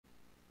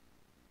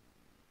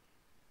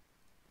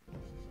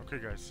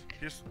Okay guys,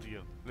 here's the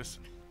deal.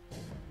 Listen.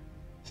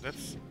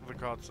 That's the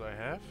cards I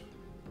have,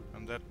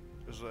 and that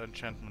is the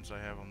enchantments I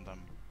have on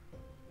them.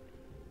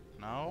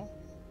 Now,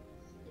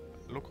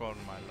 look on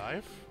my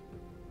life.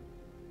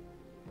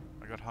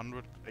 I got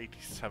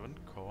 187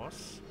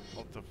 cores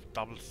of the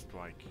double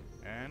strike,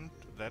 and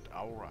that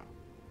aura,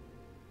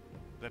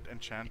 that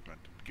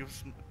enchantment,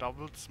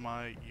 doubles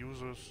the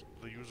user's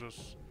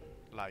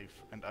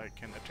life, and I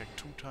can attack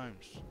 2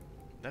 times.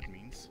 That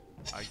means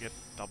I get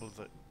double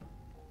the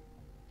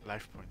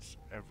life points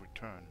every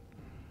turn.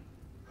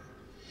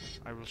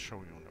 I will show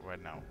you right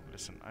now.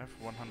 Listen, I have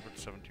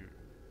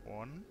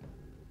 171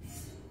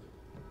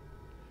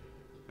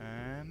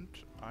 and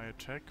I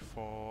attack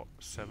for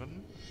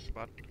 7,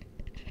 but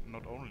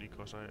not only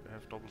because I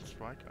have double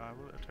strike, I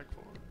will attack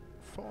for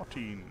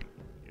 14,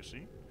 you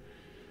see?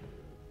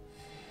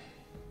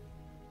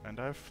 And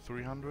I have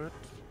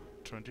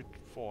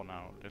 324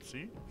 now. Let's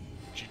see.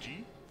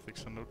 GG,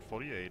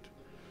 648.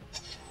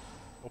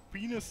 Oh,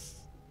 penis!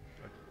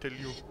 I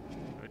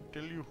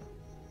tell you.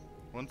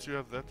 Once you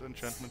have that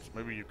enchantments,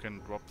 maybe you can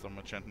drop some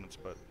enchantments,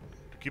 but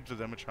to keep the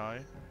damage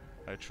high,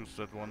 I choose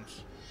that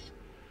once.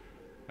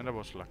 And I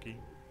was lucky.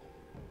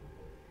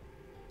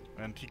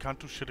 And he can't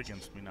do shit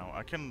against me now.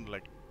 I can,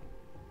 like...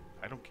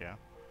 I don't care.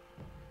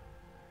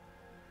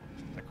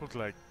 I could,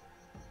 like...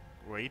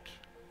 wait.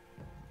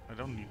 I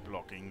don't need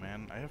blocking,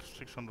 man. I have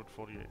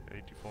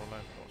 684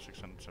 life, or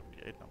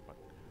 678 now, but...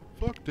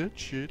 fuck that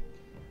shit.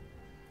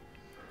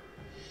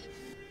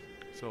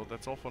 So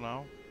that's all for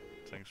now.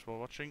 Thanks for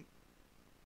watching.